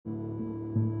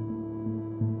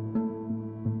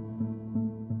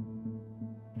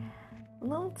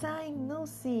time no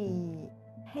see!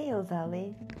 Hey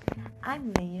Ozale,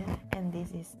 I'm Leia and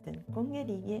this is the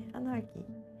Kongerige Anarchy,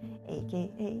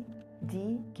 aka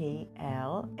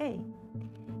DKLA,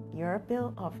 your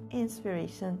pill of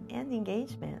inspiration and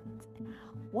engagement.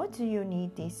 What do you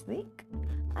need this week?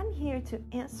 I'm here to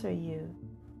answer you.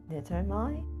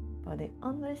 Determined for the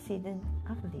only season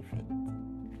of living.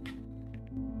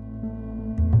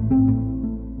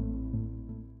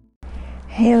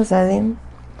 Hey Ozale.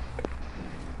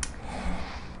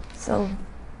 So,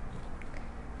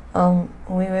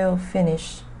 we will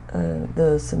finish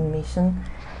the submission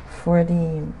for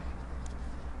the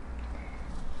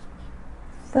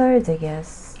third, I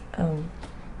guess,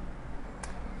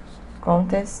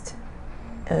 contest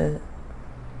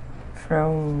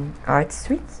from Art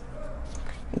Street.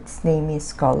 Its name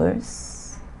is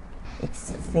Colors.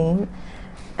 Its theme,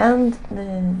 and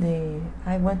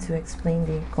I want to explain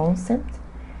the concept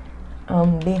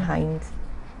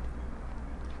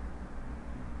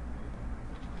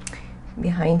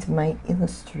behind my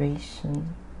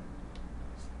illustration.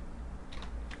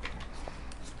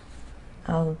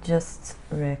 I'll just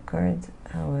record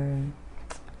our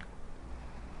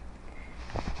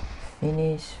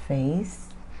finish phase.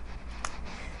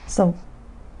 So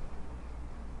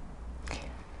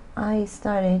I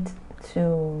started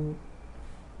to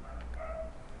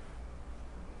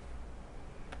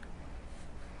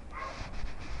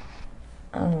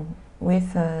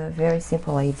with a very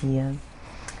simple idea.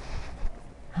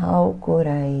 How could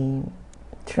I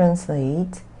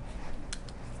translate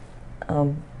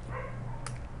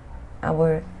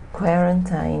our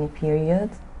quarantine period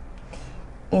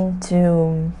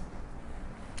into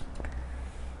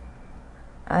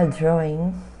a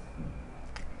drawing,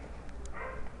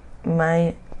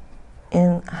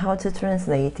 and how to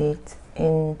translate it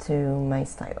into my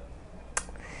style?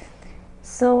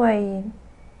 So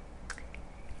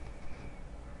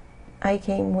I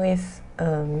came with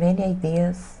many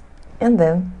ideas, and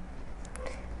then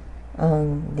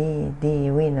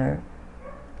the winner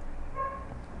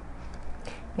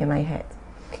in my head.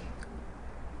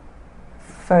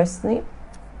 Firstly,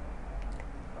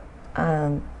 a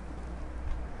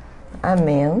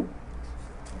man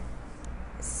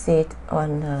sit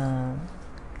on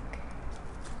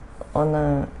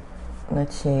a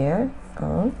chair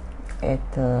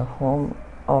at the home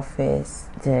office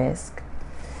desk,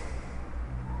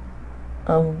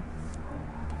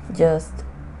 just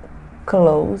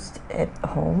closed at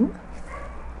home.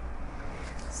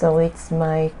 So it's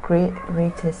my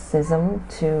criticism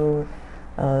to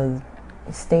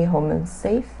stay home and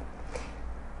safe.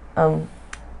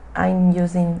 I'm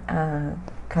using a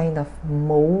kind of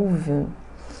mauve.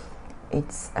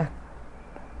 It's a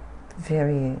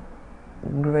very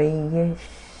grayish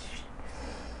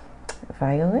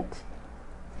violet,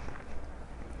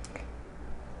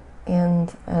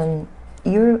 and an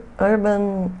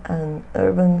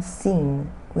urban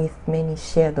scene with many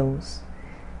shadows.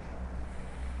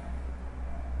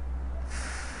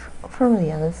 From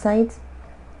the other side,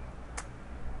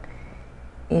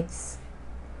 it's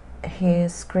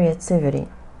his creativity.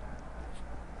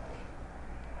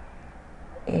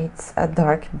 It's a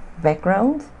dark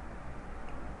background,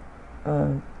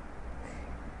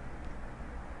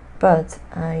 but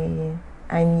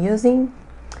I'm using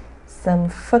some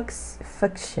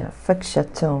fuchsia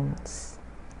tones.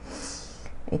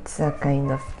 It's a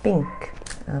kind of pink.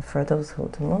 For those who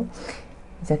don't know,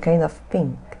 it's a kind of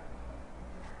pink,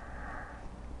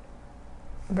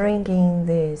 bringing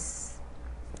this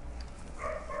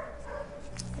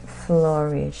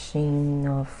flourishing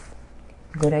of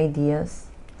good ideas.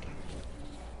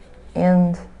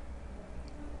 And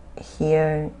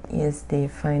here is the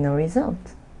final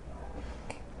result.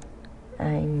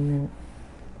 I'm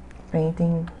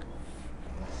painting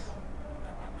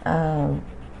a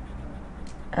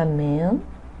man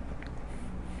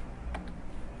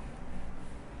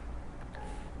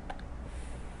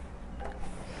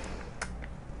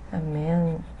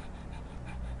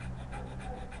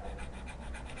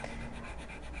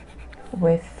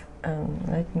with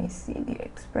let me see the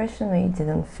expression. I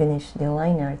didn't finish the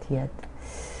line art yet.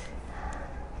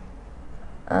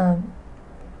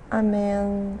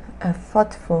 A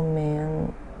thoughtful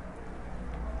man,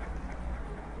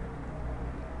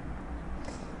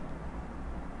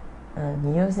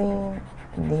 using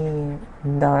the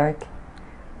dark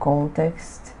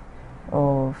context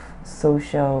of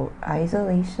social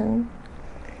isolation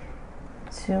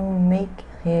to make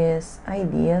his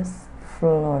ideas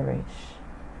flourish.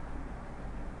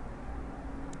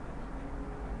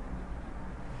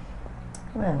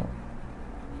 Well,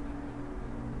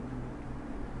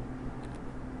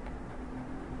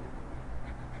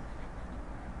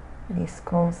 this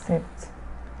concept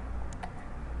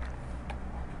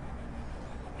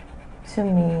to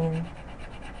me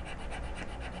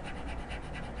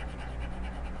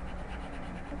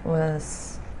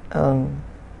was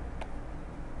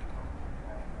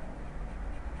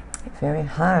very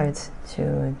hard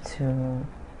to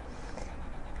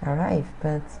arrive,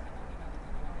 but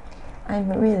I'm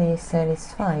really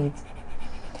satisfied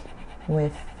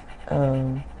with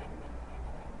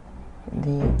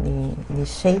the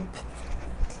shape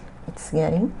it's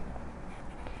getting.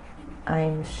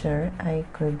 I'm sure I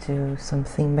could do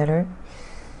something better,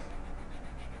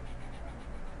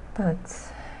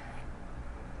 but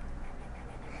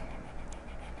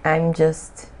I'm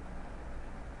just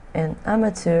an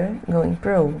amateur going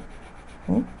pro.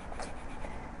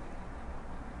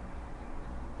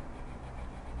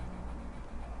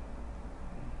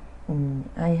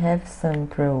 I have some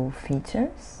pro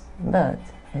features, but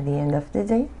at the end of the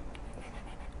day,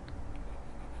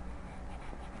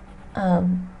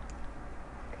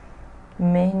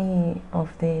 many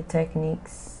of the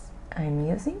techniques I'm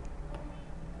using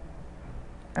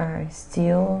are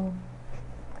still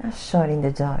a shot in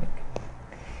the dark.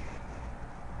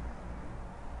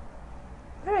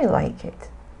 But I like it.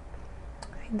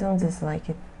 I don't dislike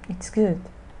it. It's good.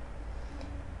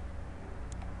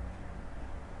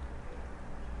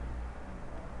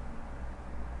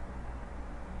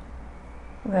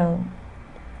 Well,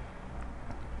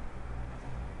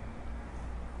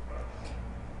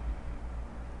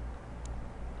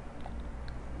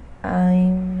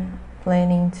 I'm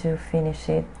planning to finish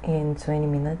it in 20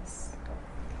 minutes,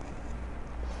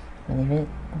 believe it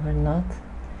or not.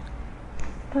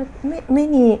 But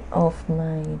many of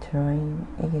my drawing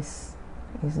is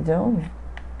done.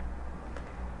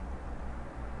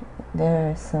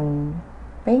 There are some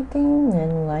painting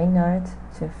and line art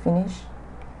to finish,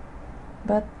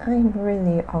 but I'm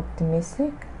really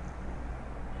optimistic.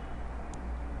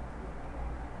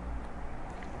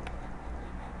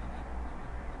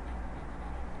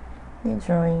 The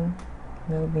drawing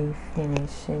will be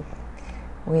finished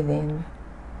within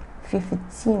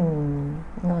 15,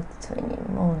 not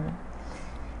 20 more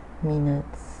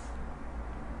minutes,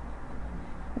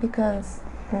 because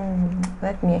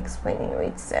let me explain you,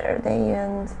 it's Saturday,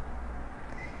 and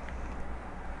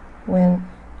when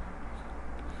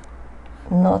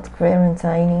not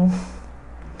quarantining,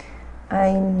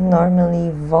 I'm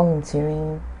normally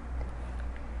volunteering,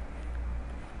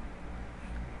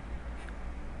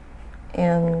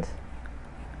 and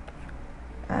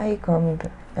I come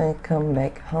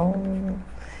back home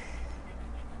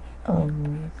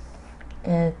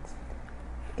at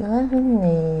 11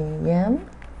 a.m.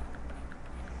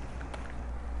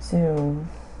 to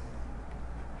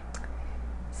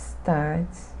start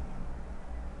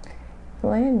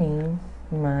planning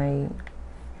my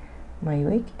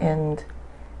week and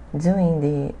doing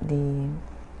the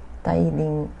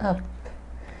tidying up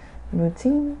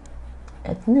routine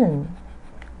at noon.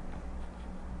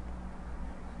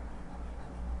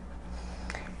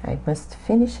 I must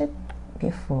finish it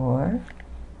before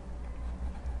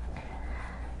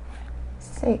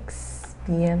 6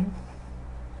 p.m.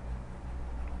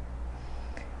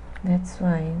 That's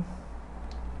why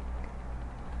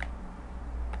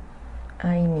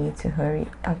I need to hurry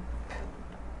up.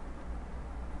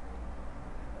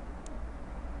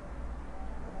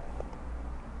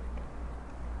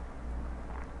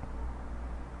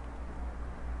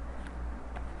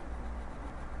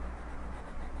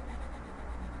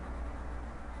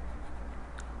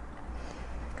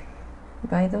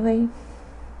 By the way,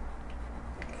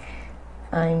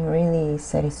 I'm really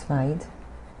satisfied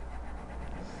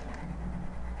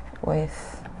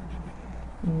with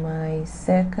my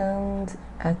second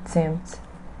attempt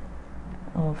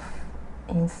of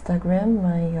Instagram,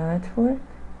 my artwork.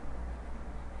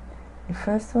 The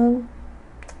first one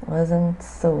wasn't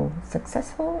so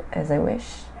successful as I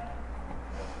wish.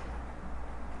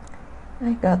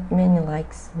 I got many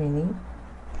likes, really,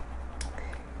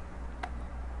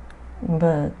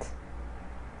 but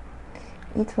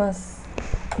it was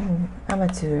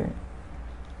amateur.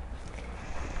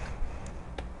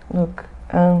 Look,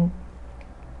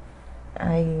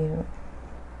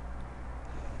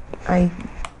 I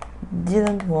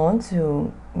didn't want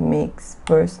to mix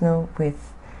personal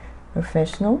with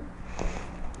professional,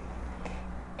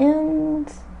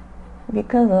 and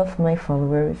because of my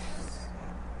followers,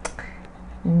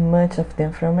 much of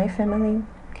them from my family,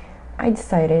 I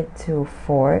decided to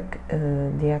fork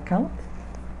the account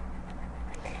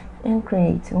and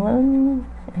create one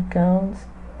account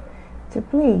to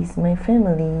please my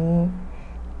family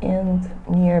and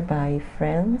nearby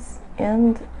friends,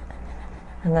 and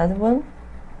another one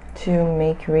to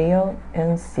make real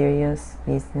and serious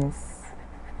business,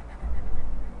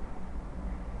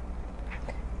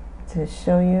 to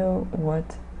show you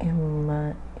what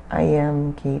I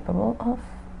am capable of,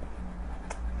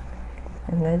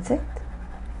 and that's it.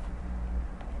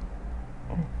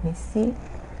 Let me see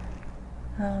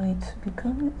how it's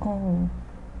becoming. Oh,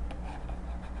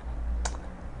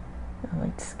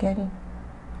 it's getting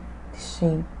the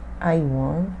shape I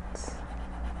want.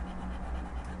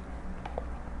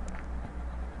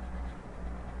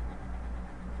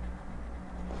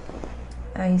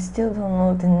 I still don't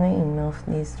know the name of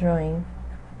this drawing.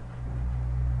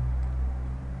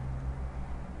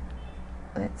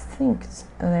 Let's think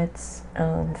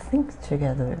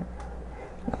together.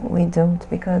 No, we don't,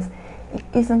 because it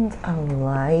isn't a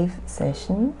live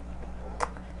session.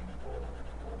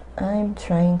 I'm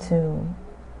trying to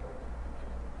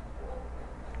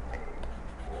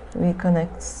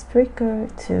reconnect Spreaker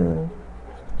to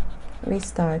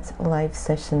restart a live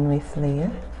session with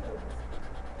Leah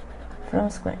from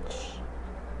scratch.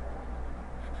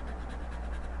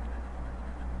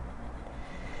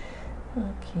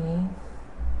 Okay.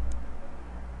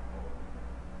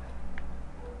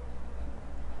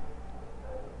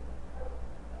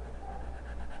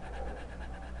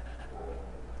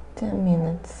 Ten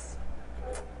minutes.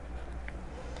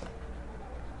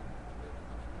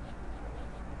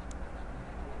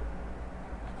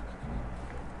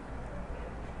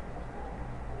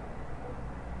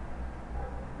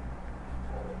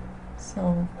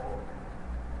 So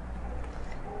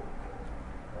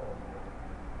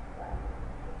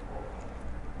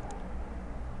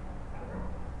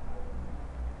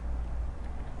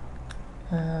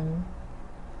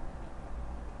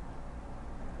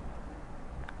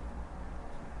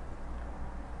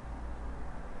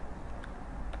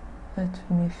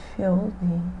let me fill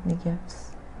the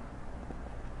gaps.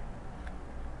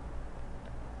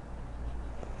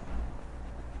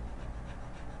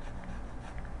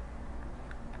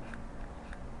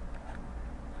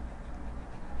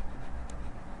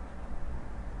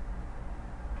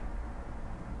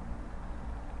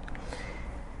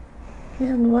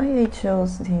 And why I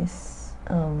chose this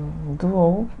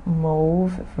dual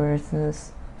mauve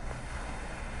versus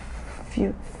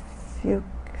fuchsia.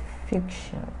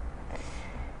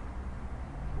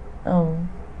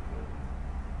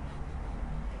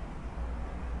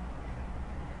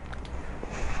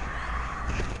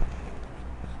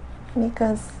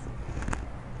 Because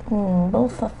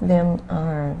both of them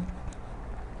are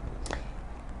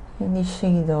in the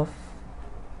shade of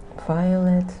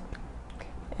violet,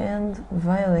 and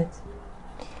violet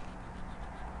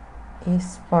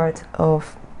is part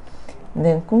of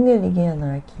the Kungelige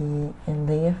Anarchy and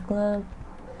Layer Club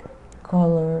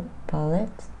color palette.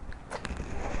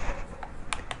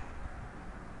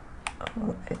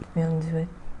 Let me undo it.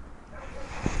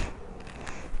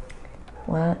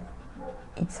 Well,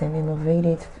 it's an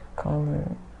innovative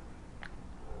color.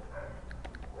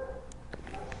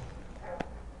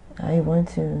 I want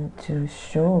to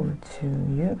show to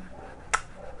you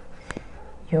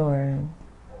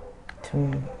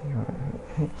to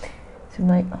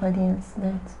my audience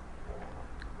that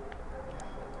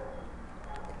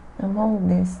among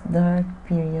this dark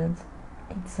period,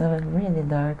 it's a really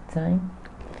dark time.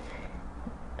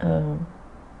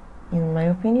 In my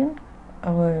opinion,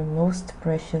 our most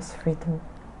precious freedom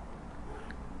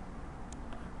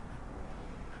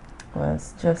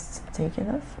was just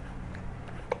taken off.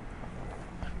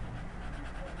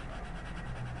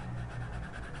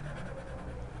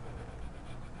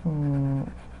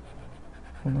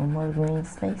 No more green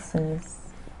spaces.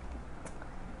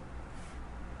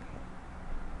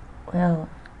 Well,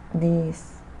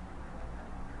 these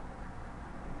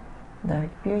dark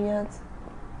periods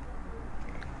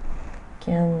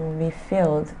can be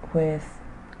filled with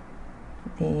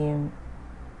the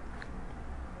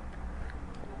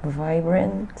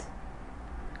vibrant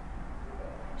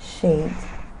shade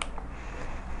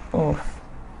of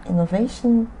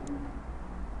innovation,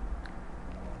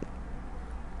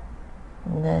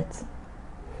 that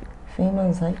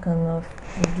famous icon of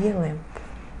the lamp.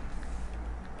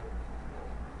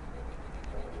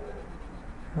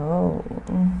 Oh,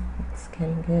 it's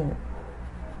getting good.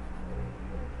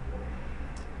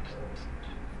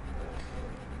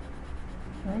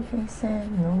 Like I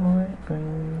said, no more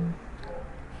green.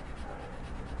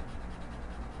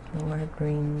 No more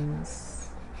greens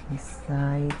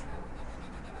inside.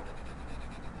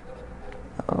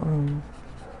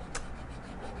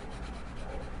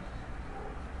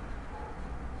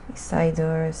 Inside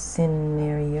our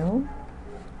scenario.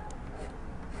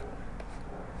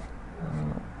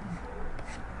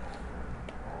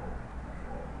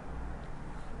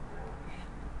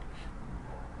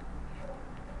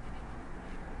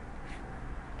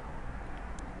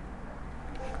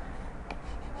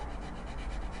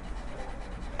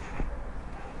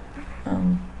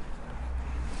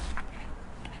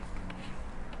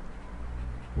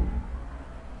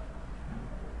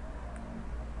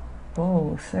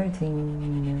 Oh,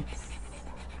 13 minutes.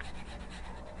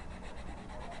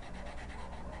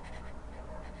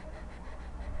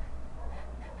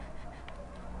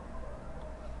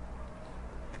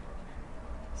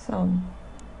 So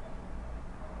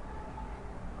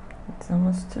it's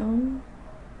almost done.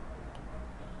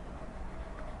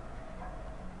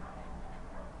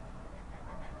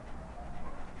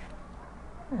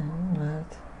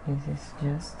 But this is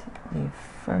just the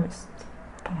first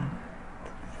part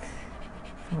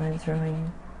for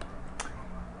drawing.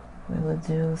 We will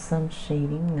do some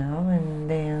shading now, and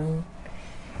then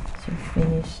to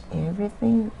finish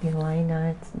everything, the line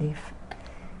art, the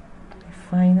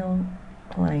final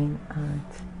line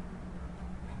art.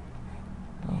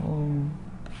 Oh,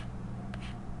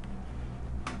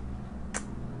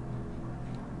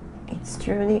 it's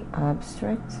truly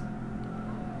abstract.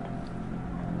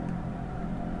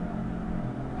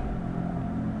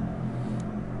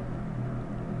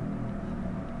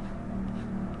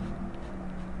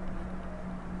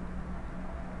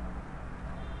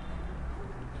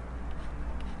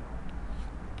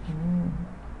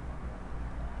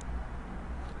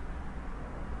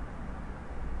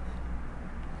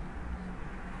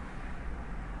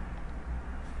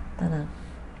 Ta-da.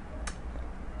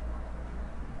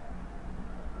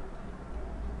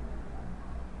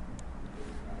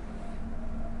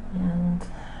 And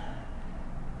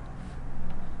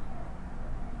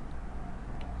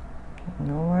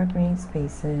no more green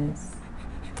spaces.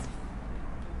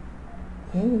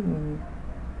 Yay!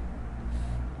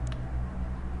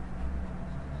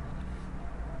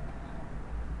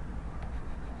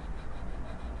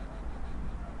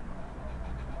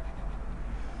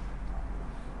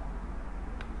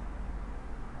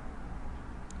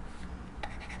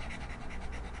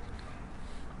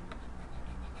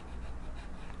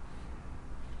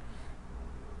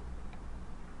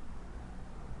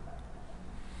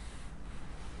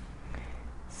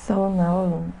 So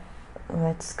now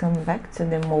let's come back to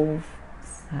the mauve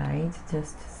side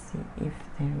just to see if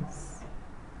there's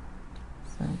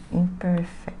some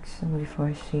imperfection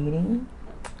before shading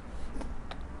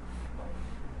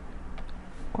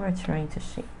or trying to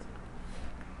shade.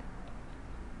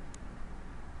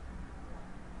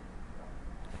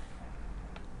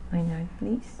 Line art,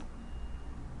 please.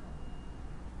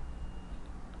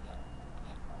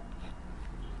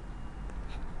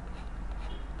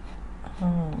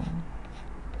 Oh.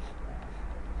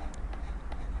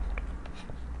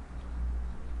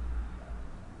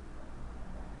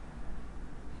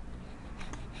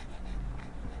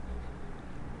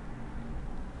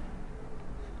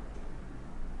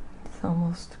 It's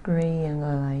almost gray and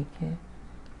I like it.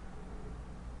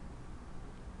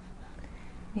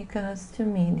 Because to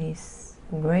me this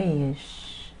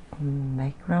grayish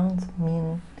background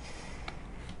mean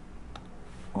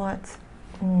what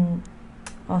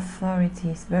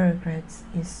authorities, bureaucrats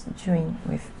is doing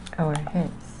with our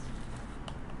heads.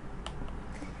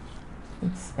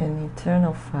 It's an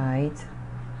eternal fight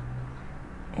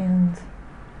and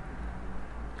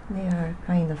they are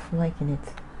kind of liking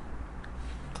it.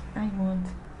 I won't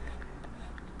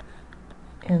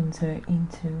enter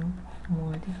into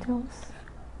more details.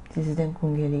 This is the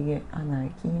Kungelige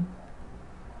Anarchy.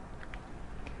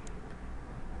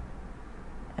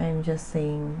 I'm just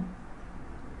saying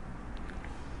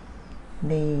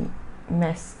the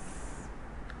masks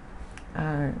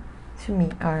are, to me,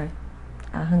 are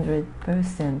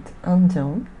 100%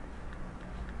 undone.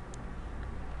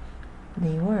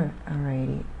 They were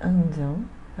already undone,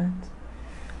 but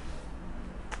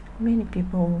many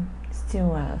people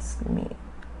still ask me,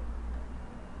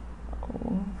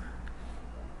 oh,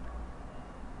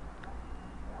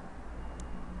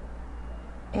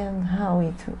 and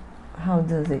how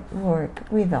does it work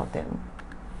without them?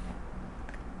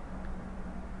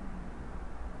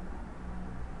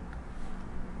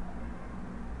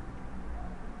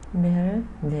 Better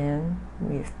than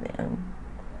with them,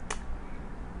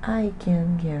 I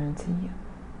can guarantee you.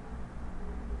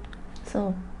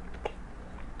 So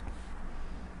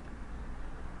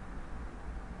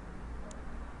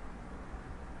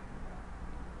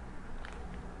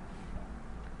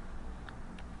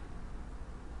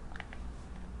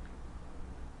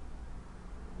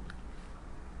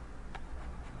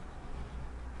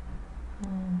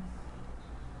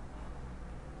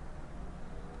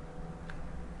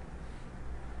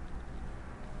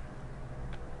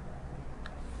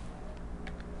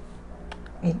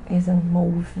it isn't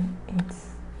mauve, it's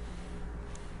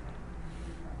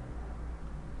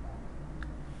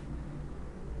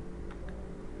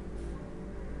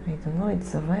I don't know,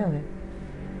 it's a violet.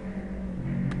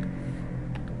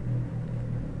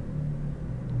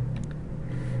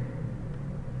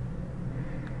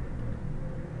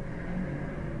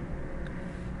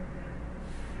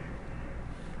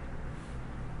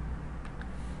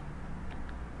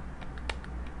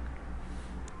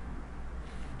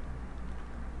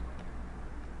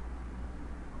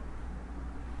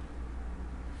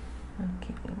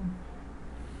 Okay.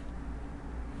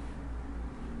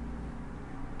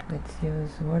 Let's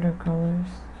use watercolors.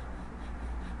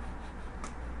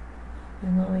 You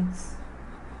know, it's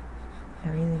a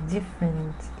really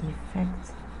different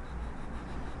effect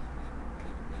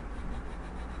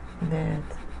that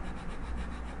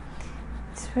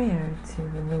it's rare to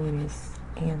notice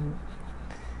in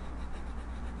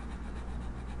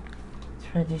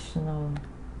traditional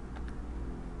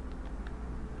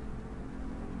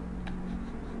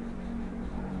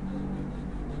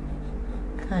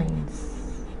kinds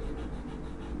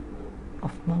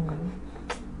of manga.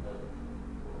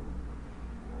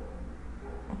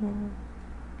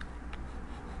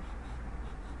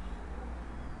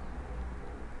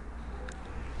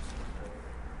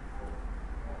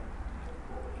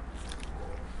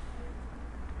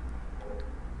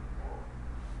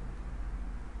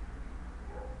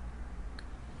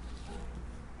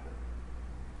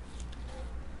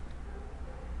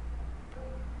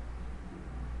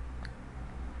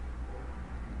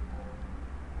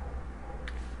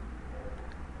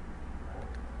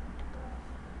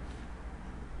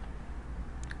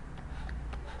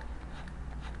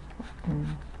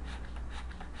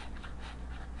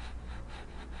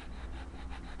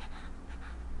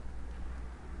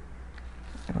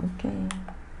 Okay.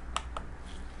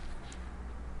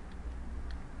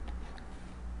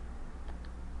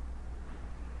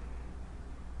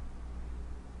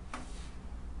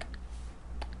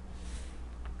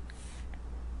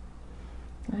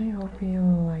 I hope you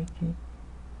like it.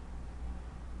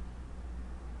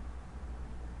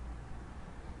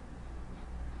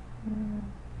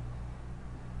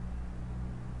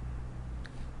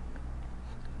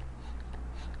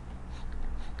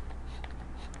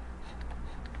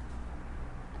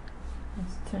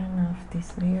 Let's turn off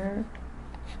this layer.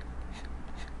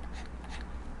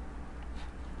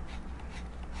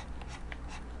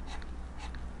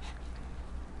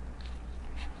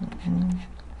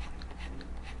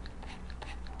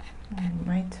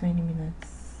 My 20 minutes.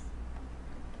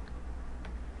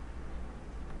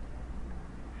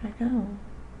 Here I go.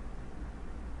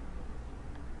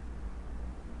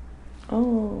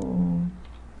 Oh.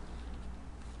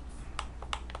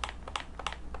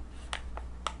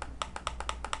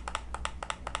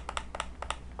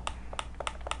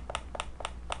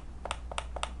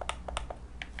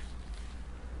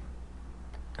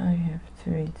 I have to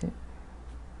read it.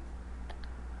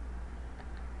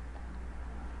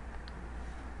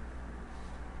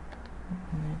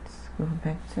 Let's go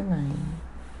back to 9.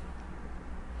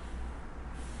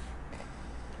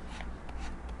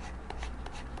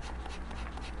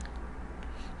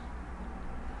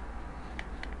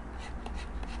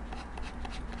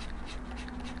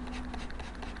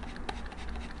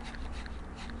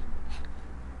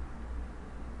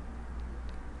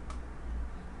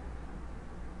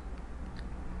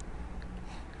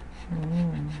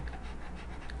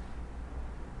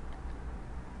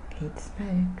 It's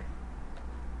back.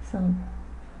 So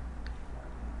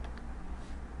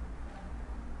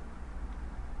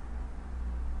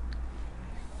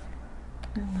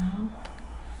and now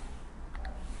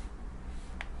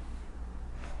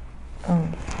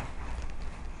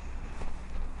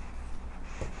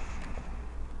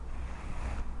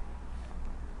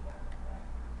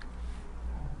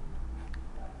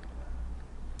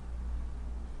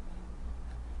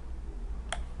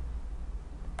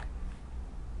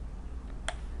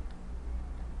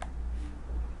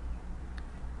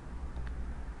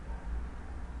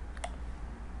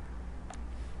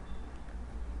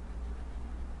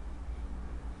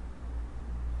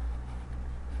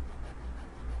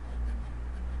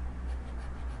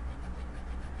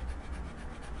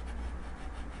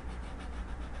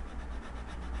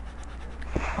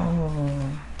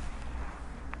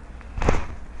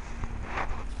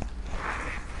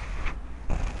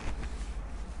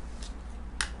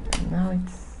now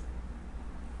it's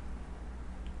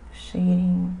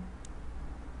shading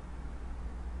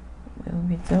will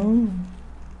be done.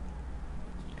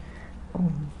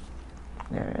 Oh,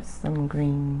 there are some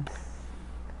greens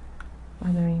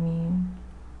bothering me.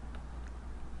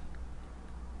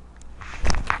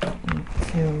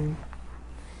 Into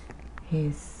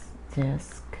his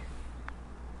desk.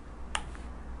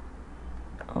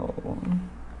 Oh.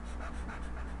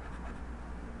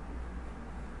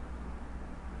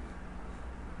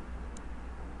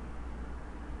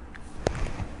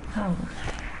 Oh.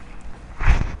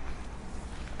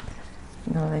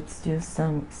 Now let's do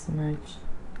some smudge.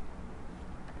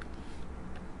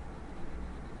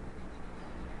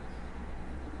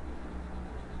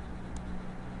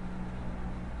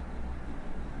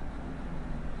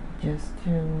 Just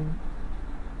to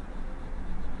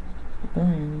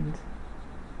blend.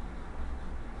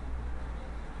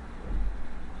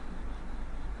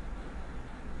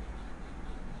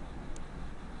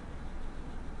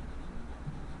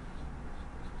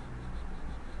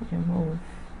 Remove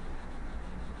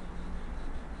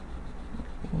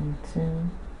into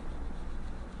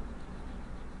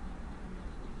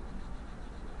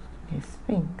this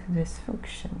pink, this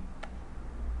function.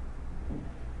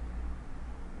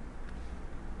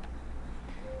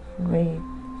 Great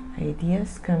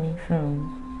ideas coming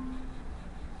from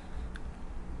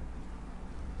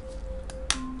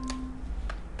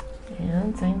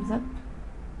and time's up.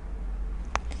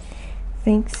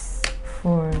 Thanks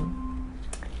for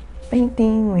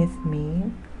painting with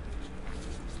me.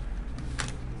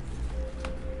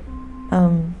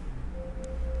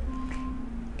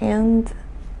 And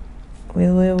we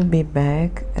will be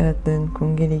back at the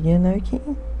Kungirigi Anarchy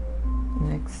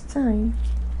next time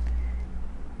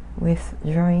with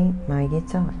drawing my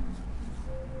guitar.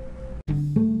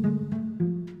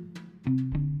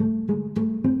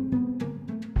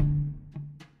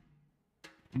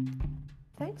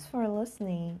 Thanks for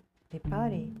listening. The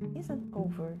party isn't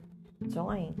over.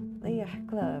 Join Layer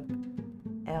Club,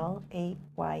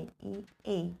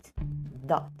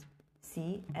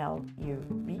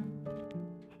 LAYE8.CLUB,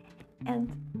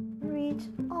 and reach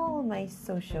all my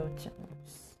social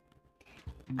channels.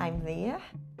 I'm Leah,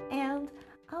 and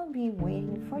I'll be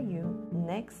waiting for you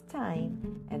next time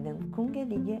at the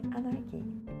Kungirigi Anarchy.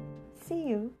 See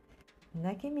you!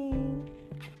 Nakemin!